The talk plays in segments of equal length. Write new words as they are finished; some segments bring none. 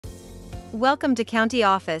Welcome to County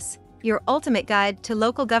Office, your ultimate guide to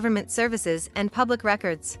local government services and public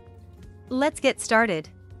records. Let's get started.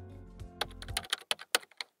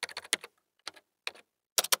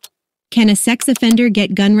 Can a sex offender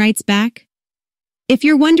get gun rights back? If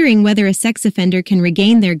you're wondering whether a sex offender can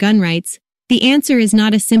regain their gun rights, the answer is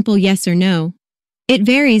not a simple yes or no. It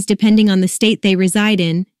varies depending on the state they reside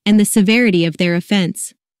in and the severity of their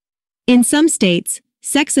offense. In some states,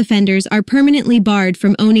 sex offenders are permanently barred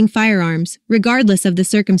from owning firearms, regardless of the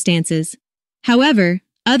circumstances. However,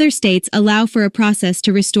 other states allow for a process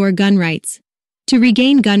to restore gun rights. To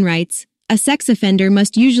regain gun rights, a sex offender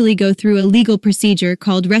must usually go through a legal procedure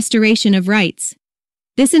called restoration of rights.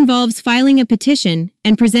 This involves filing a petition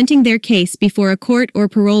and presenting their case before a court or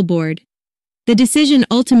parole board. The decision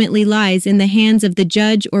ultimately lies in the hands of the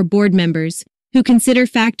judge or board members, who consider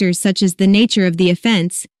factors such as the nature of the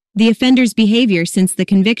offense, the offender's behavior since the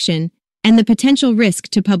conviction, and the potential risk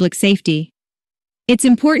to public safety. It's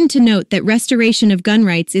important to note that restoration of gun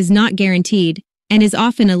rights is not guaranteed and is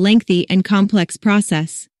often a lengthy and complex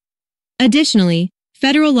process. Additionally,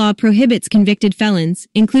 federal law prohibits convicted felons,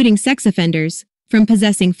 including sex offenders, from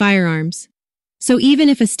possessing firearms. So even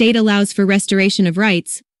if a state allows for restoration of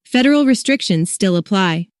rights, federal restrictions still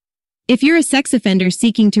apply. If you're a sex offender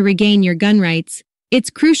seeking to regain your gun rights, it's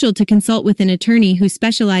crucial to consult with an attorney who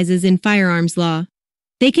specializes in firearms law.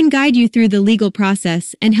 They can guide you through the legal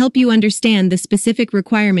process and help you understand the specific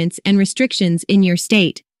requirements and restrictions in your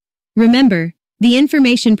state. Remember, the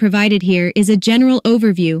information provided here is a general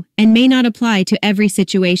overview and may not apply to every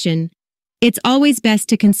situation. It's always best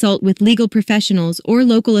to consult with legal professionals or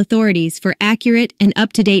local authorities for accurate and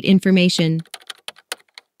up-to-date information.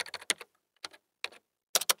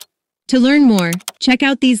 To learn more, check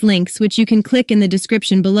out these links which you can click in the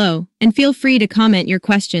description below, and feel free to comment your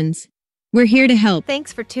questions. We're here to help.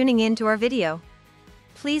 Thanks for tuning in to our video.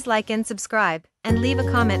 Please like and subscribe, and leave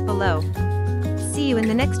a comment below. See you in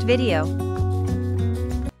the next video.